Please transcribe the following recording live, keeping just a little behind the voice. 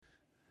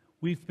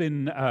We've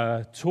been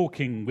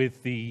talking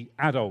with the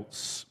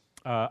adults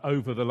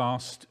over the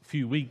last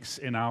few weeks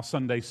in our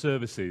Sunday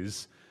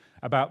services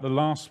about the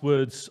last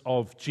words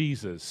of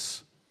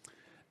Jesus.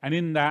 And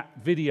in that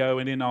video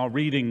and in our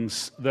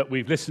readings that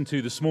we've listened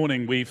to this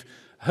morning, we've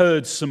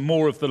heard some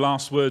more of the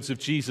last words of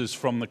Jesus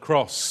from the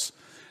cross.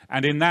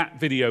 And in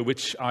that video,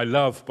 which I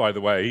love, by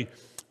the way,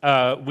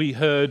 we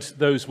heard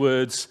those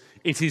words,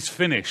 "It is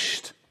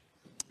finished,"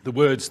 the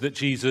words that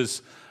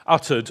Jesus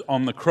uttered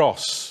on the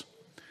cross.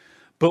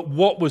 But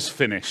what was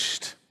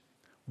finished?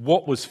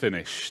 What was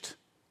finished?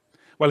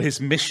 Well,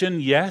 his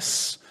mission,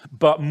 yes,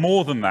 but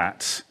more than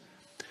that.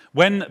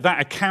 When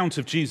that account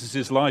of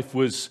Jesus' life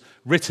was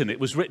written, it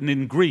was written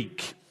in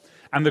Greek.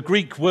 And the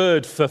Greek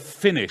word for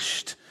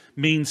finished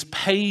means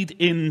paid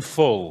in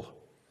full.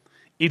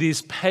 It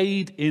is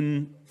paid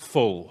in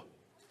full.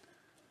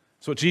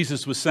 That's what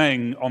Jesus was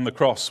saying on the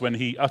cross when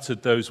he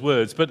uttered those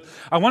words. But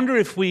I wonder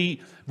if we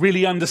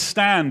really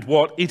understand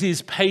what "it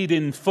is paid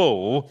in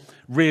full"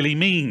 really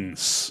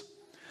means.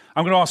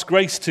 I'm going to ask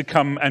Grace to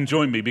come and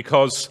join me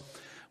because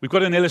we've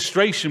got an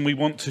illustration we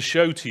want to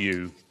show to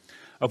you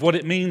of what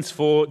it means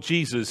for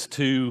Jesus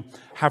to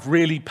have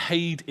really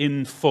paid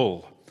in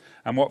full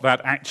and what that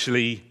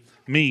actually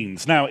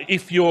means. Now,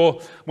 if you're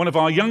one of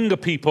our younger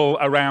people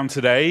around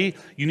today,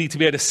 you need to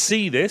be able to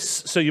see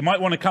this, so you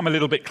might want to come a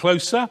little bit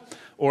closer,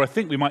 or I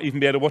think we might even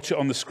be able to watch it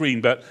on the screen,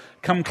 but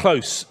come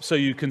close so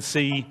you can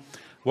see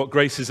what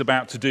Grace is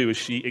about to do as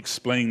she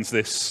explains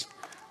this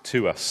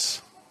to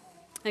us.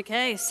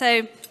 Okay,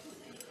 so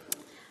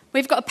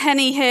we've got a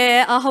penny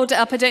here. I'll hold it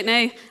up. I don't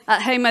know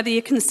at home whether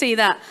you can see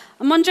that.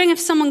 I'm wondering if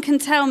someone can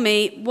tell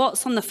me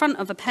what's on the front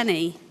of a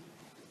penny.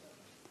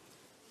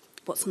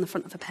 What's on the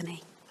front of a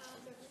penny?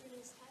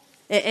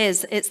 It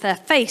is. It's their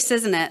face,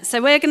 isn't it?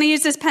 So we're going to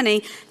use this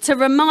penny to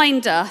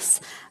remind us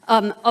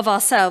of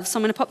ourselves. So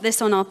I'm going to pop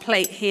this on our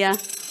plate here.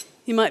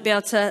 You might be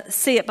able to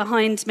see it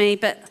behind me,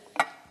 but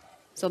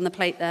it's on the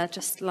plate there,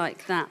 just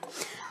like that.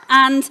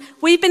 And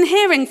we've been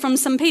hearing from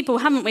some people,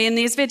 haven't we, in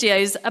these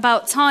videos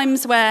about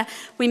times where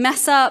we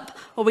mess up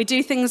or we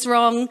do things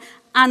wrong.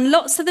 And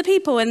lots of the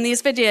people in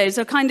these videos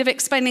are kind of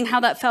explaining how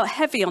that felt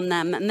heavy on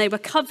them and they were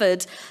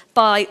covered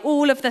by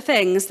all of the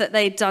things that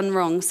they'd done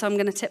wrong. So I'm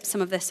going to tip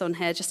some of this on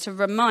here just to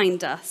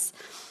remind us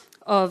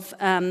of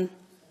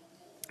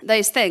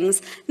those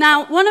things.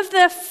 Now, one of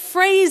the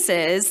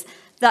phrases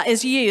that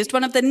is used,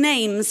 one of the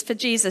names for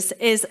Jesus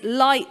is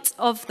light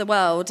of the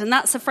world. And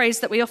that's a phrase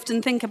that we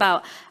often think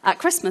about at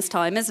Christmas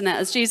time, isn't it?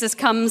 As Jesus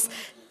comes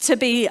to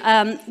be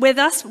with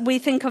us, we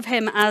think of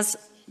him as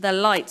the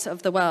light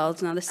of the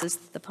world. Now, this is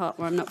the part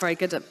where I'm not very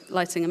good at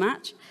lighting a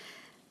match.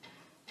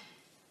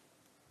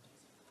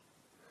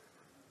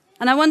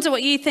 And I wonder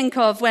what you think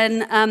of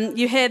when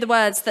you hear the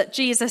words that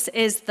Jesus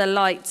is the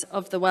light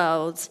of the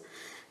world.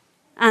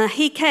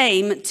 He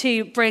came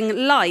to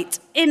bring light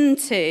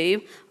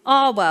into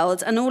our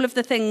world and all of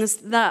the things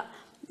that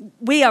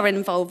we are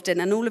involved in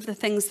and all of the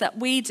things that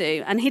we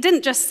do. And he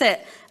didn't just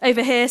sit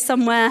over here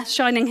somewhere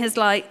shining his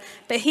light,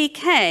 but he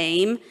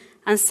came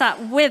and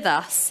sat with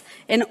us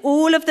in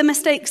all of the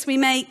mistakes we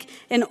make,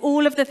 in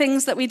all of the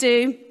things that we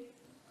do.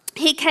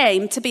 He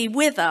came to be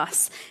with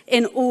us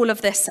in all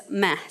of this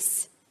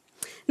mess.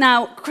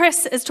 Now,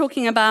 Chris is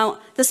talking about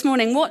this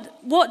morning,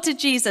 what did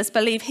Jesus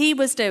believe he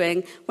was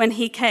doing when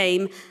he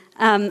came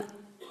and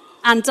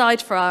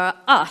died for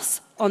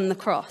us on the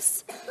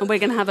cross? And we're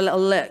going to have a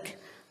little look.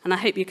 And I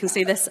hope you can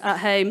see this at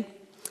home.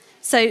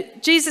 So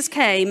Jesus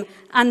came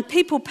and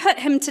people put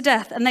him to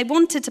death and they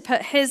wanted to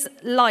put his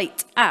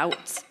light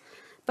out.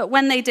 But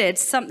when they did,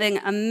 something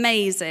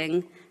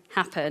amazing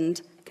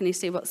happened. Can you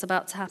see what's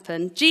about to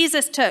happen?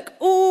 Jesus took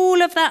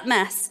all of that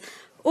mess,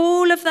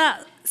 all of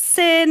that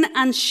sin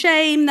and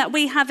shame that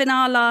we have in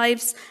our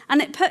lives,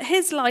 and it put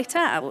his light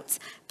out,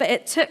 but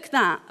it took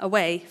that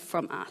away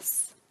from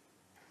us.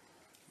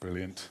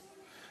 Brilliant.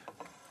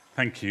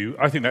 Thank you.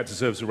 I think that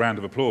deserves a round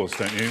of applause,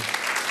 don't you?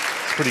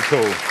 It's pretty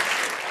cool.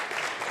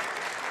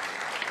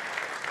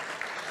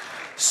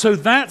 So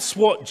that's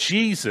what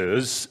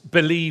Jesus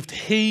believed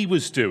he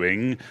was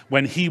doing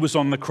when he was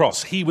on the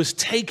cross. He was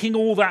taking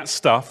all that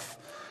stuff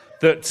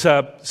that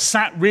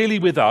sat really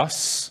with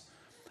us,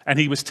 and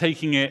he was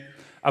taking it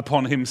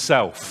upon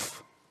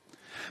himself.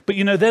 But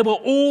you know, there were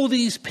all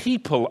these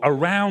people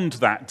around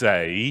that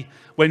day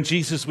when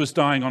Jesus was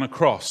dying on a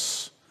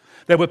cross.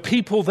 There were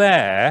people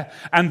there,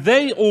 and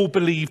they all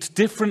believed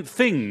different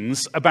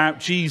things about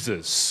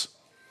Jesus.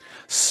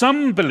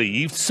 Some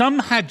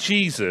had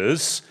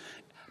Jesus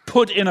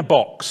put in a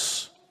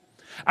box.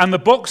 And the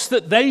box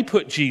that they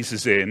put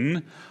Jesus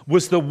in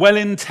was the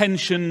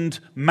well-intentioned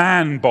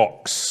man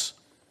box.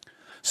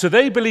 So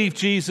they believed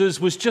Jesus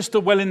was just a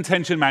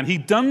well-intentioned man.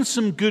 He'd done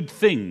some good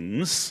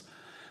things,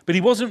 but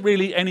he wasn't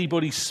really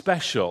anybody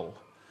special.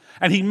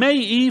 And he may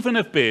even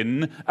have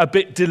been a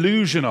bit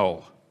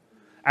delusional.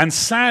 And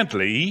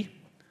sadly,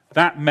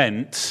 that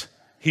meant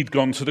he'd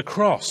gone to the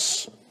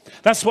cross.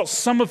 That's what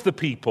some of the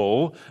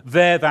people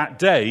there that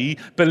day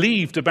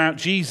believed about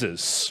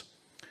Jesus.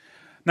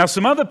 Now,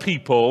 some other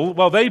people,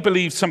 well, they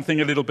believed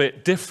something a little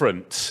bit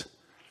different.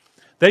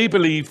 They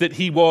believed that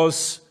he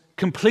was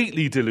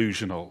completely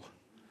delusional,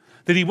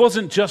 that he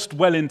wasn't just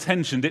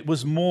well-intentioned, it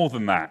was more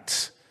than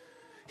that.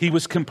 He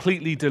was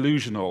completely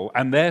delusional,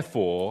 and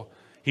therefore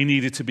he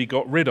needed to be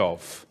got rid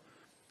of.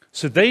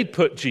 So they'd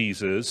put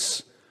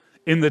Jesus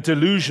in the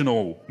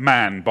delusional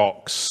man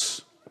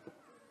box.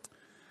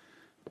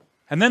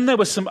 And then there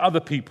were some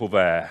other people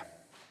there.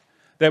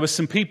 There were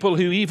some people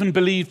who even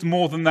believed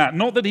more than that.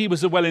 Not that he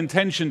was a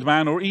well-intentioned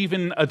man or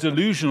even a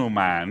delusional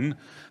man.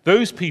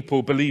 Those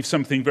people believed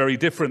something very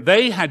different.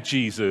 They had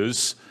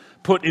Jesus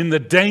put in the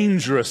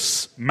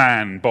dangerous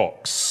man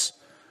box.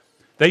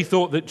 They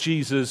thought that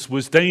Jesus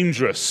was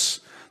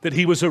dangerous, that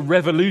he was a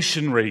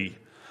revolutionary,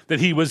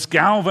 that he was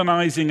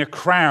galvanizing a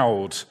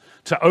crowd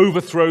to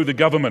overthrow the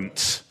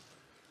government.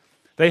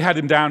 They had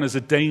him down as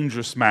a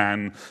dangerous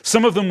man.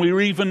 Some of them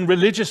were even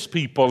religious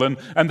people,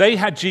 and they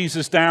had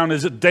Jesus down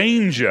as a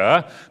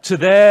danger to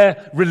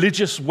their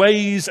religious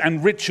ways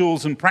and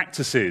rituals and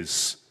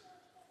practices.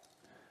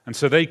 And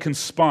so they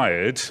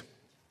conspired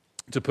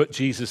to put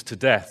Jesus to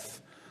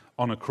death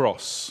on a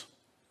cross.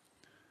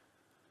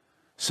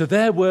 So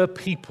there were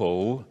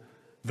people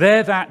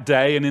there that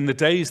day and in the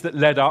days that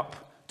led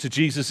up to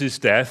Jesus'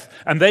 death,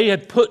 and they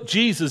had put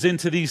Jesus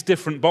into these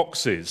different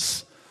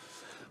boxes.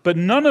 But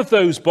none of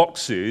those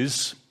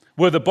boxes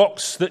were the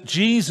box that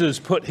Jesus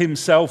put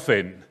himself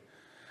in.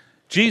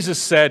 Jesus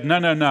said,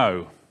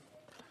 no,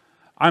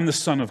 I'm the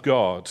Son of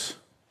God.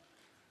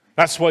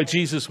 That's why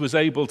Jesus was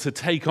able to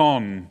take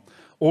on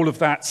all of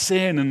that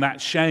sin and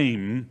that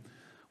shame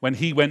when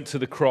he went to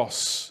the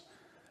cross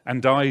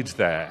and died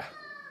there.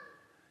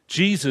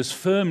 Jesus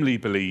firmly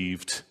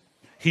believed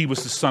he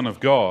was the Son of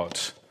God.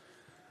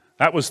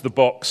 That was the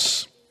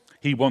box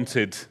he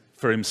wanted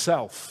for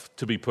himself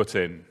to be put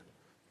in.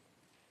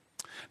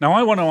 Now,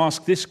 I want to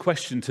ask this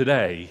question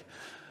today.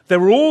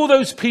 There were all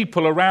those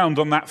people around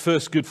on that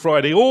first Good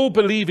Friday, all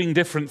believing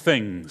different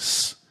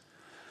things.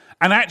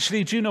 And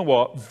actually, do you know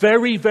what?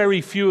 Very,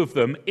 very few of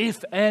them,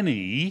 if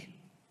any,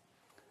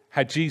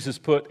 had Jesus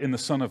put in the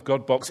Son of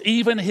God box.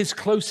 Even his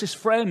closest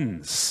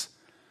friends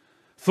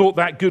thought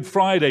that Good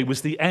Friday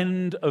was the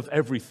end of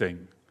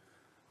everything,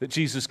 that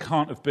Jesus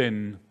can't have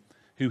been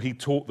who he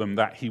taught them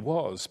that he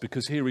was,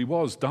 because here he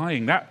was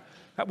dying. That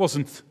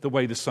wasn't the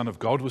way the Son of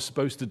God was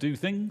supposed to do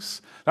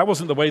things. That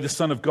wasn't the way the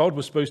Son of God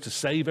was supposed to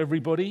save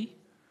everybody.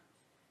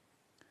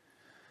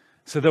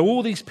 So there were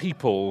all these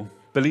people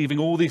believing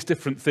all these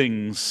different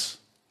things,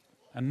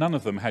 and none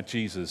of them had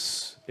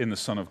Jesus in the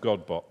Son of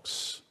God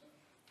box.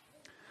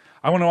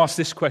 I want to ask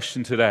this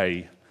question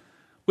today.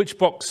 Which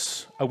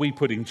box are we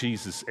putting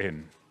Jesus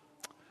in?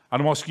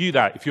 And I'll ask you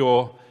that if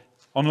you're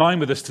online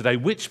with us today.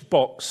 Which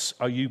box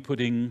are you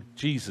putting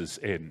Jesus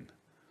in?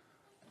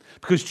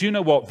 Because do you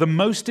know what? The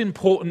most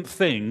important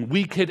thing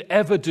we could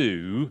ever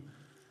do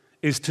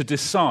is to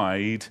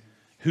decide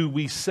who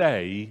we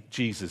say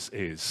Jesus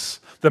is.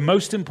 The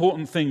most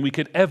important thing we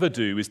could ever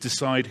do is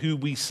decide who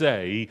we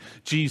say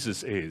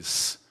Jesus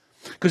is.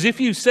 Because if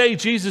you say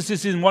Jesus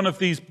is in one of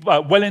these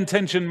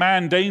well-intentioned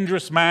man,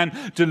 dangerous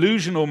man,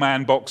 delusional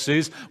man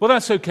boxes, well,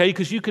 that's okay,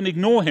 because you can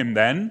ignore him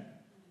then.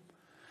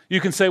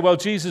 You can say, well,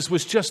 Jesus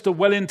was just a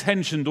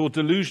well-intentioned or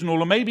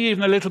delusional or maybe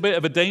even a little bit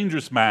of a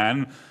dangerous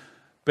man,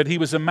 but he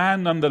was a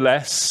man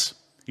nonetheless.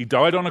 He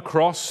died on a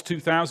cross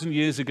 2,000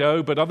 years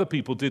ago, but other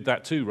people did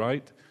that too,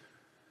 right?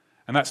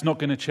 And that's not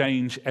going to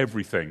change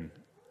everything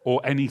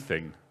or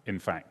anything, in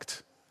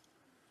fact.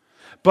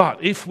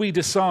 But if we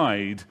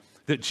decide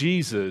that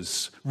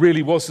Jesus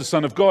really was the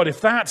Son of God, if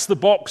that's the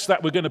box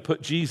that we're going to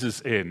put Jesus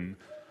in,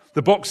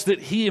 the box that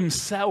he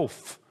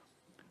himself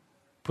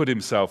put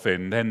himself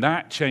in, then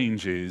that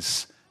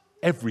changes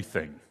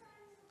everything.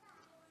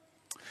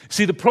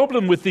 See, the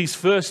problem with these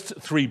first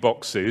three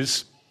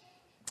boxes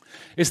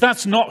is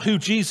that's not who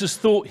Jesus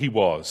thought he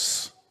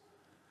was.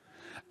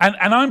 And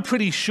I'm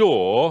pretty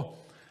sure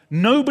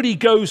nobody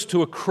goes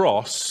to a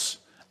cross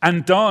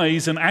and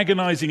dies an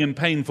agonizing and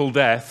painful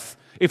death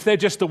if they're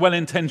just a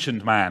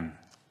well-intentioned man.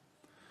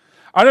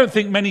 I don't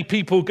think many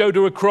people go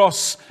to a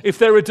cross if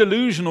they're a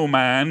delusional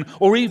man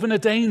or even a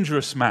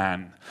dangerous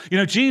man. You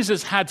know,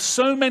 Jesus had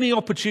so many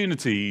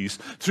opportunities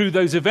through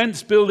those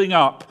events building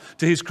up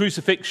to his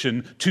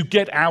crucifixion to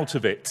get out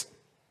of it.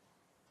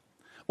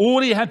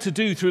 All he had to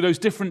do through those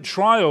different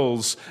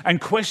trials and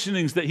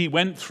questionings that he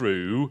went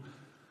through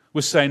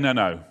was say,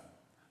 no,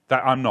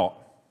 that I'm not.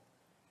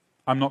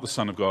 I'm not the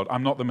Son of God.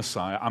 I'm not the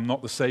Messiah. I'm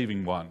not the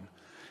saving one.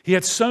 He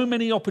had so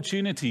many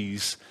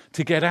opportunities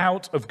to get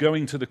out of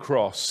going to the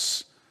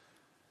cross,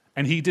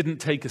 and he didn't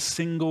take a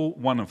single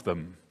one of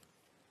them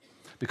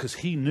because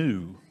he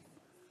knew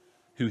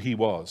who he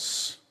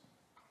was,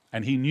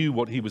 and he knew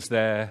what he was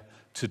there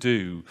to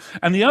do.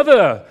 And the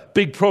other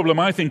big problem,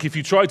 I think, if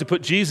you try to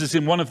put Jesus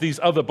in one of these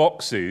other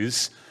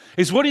boxes,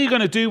 is what are you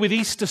going to do with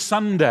Easter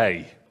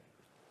Sunday?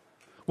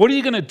 What are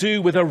you going to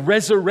do with a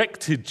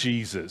resurrected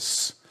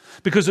Jesus?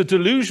 Because a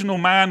delusional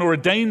man or a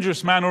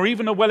dangerous man or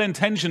even a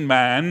well-intentioned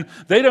man,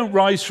 they don't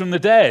rise from the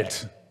dead.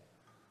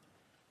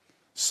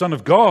 Son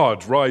of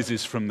God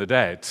rises from the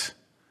dead.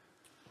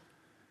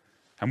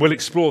 And we'll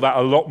explore that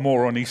a lot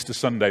more on Easter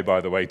Sunday,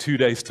 by the way, 2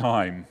 days'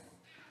 time,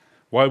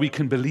 why we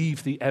can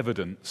believe the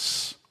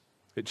evidence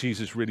that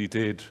Jesus really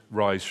did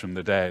rise from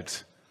the dead.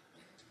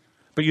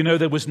 But you know,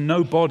 there was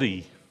no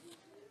body,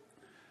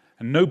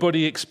 and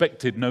nobody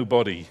expected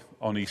nobody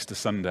on Easter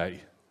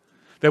Sunday.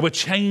 There were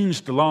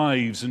changed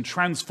lives and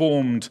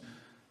transformed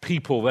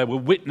people. There were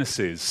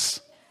witnesses.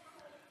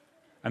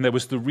 And there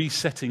was the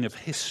resetting of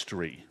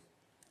history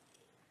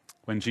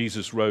when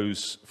Jesus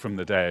rose from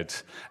the dead.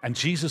 And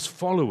Jesus'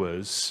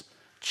 followers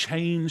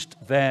changed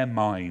their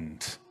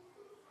mind.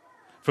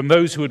 From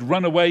those who had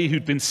run away,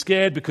 who'd been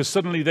scared because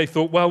suddenly they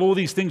thought, well, all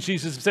these things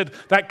Jesus said,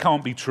 that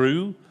can't be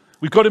true.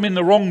 We've got him in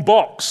the wrong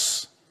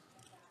box.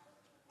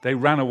 They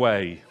ran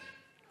away.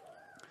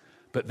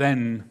 But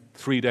then,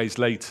 3 days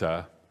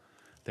later,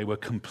 they were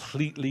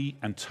completely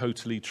and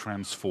totally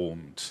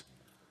transformed.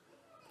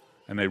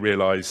 And they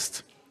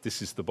realized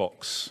this is the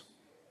box,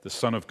 the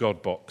Son of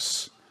God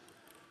box,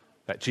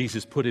 that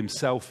Jesus put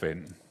himself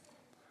in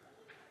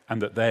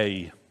and that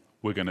they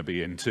were going to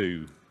be in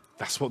too.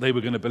 That's what they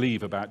were going to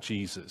believe about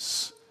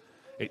Jesus.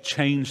 It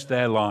changed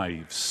their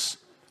lives,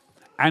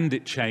 and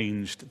it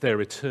changed their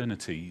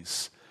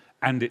eternities,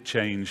 and it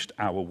changed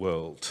our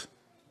world.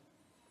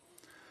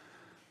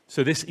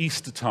 So this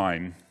Easter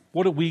time,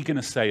 what are we going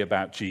to say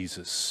about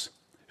Jesus?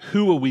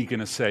 Who are we going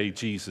to say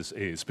Jesus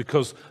is?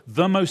 Because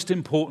the most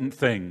important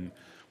thing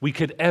we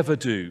could ever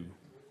do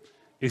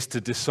is to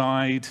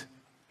decide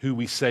who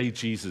we say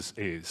Jesus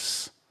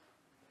is.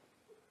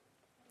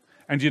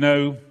 And you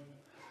know,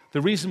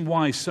 the reason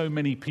why so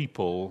many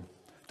people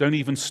don't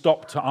even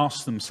stop to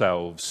ask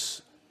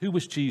themselves, who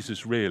was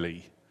Jesus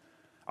really?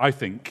 I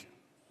think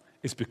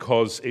is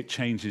because it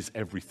changes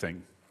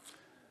everything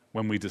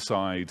when we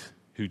decide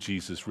who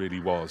Jesus really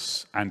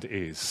was and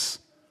is.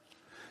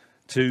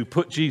 To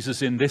put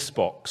Jesus in this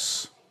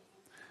box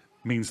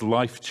means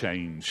life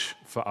change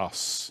for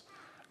us.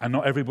 And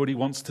not everybody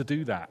wants to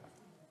do that.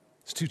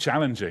 It's too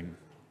challenging.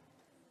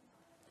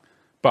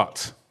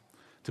 But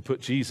to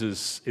put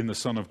Jesus in the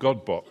Son of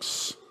God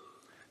box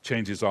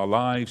changes our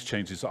lives,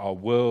 changes our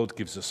world,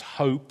 gives us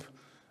hope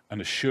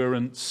and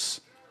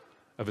assurance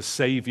of a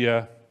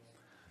Savior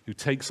who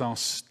takes our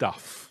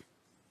stuff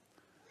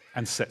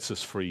and sets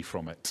us free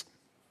from it.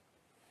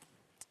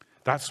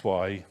 That's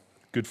why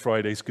Good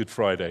Friday's Good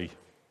Friday.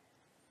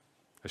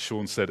 As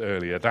Sean said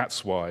earlier,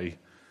 that's why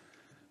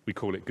we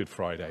call it Good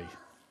Friday.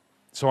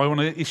 So I want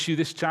to issue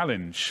this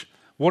challenge.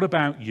 What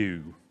about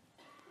you?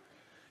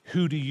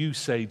 Who do you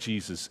say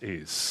Jesus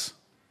is?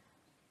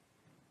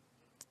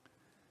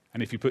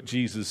 And if you put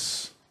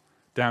Jesus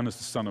down as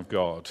the Son of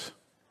God,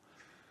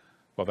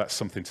 well, that's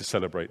something to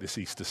celebrate this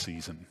Easter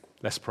season.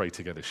 Let's pray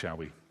together, shall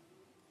we?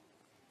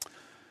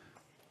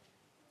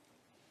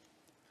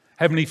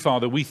 Heavenly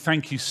Father, we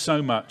thank you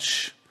so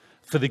much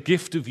for the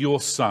gift of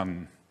your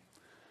Son,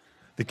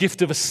 the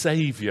gift of a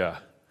Savior,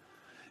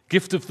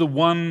 gift of the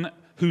one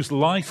whose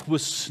life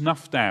was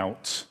snuffed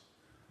out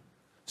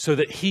so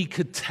that he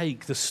could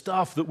take the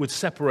stuff that would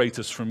separate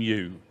us from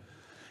you.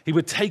 He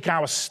would take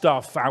our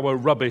stuff, our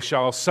rubbish,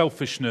 our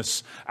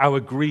selfishness, our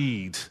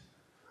greed,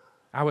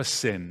 our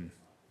sin,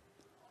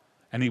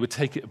 and he would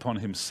take it upon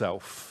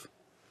himself,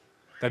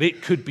 that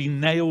it could be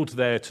nailed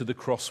there to the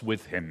cross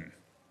with him,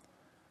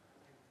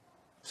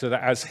 so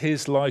that as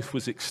his life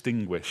was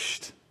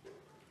extinguished,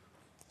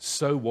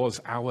 so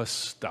was our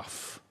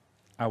stuff,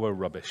 our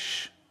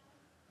rubbish.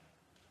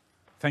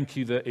 Thank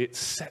you that it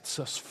sets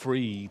us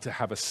free to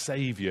have a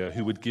Savior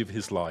who would give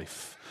his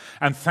life.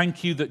 And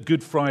thank you that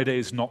Good Friday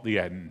is not the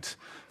end.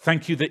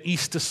 Thank you that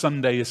Easter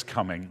Sunday is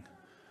coming.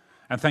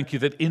 And thank you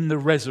that in the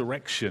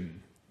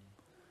resurrection,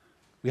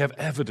 we have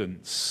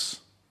evidence,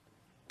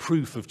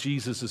 proof of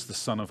Jesus as the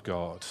Son of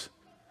God,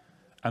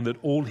 and that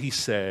all he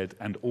said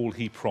and all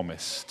he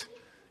promised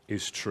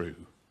is true.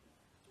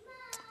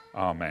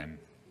 Amen.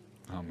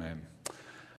 Amen.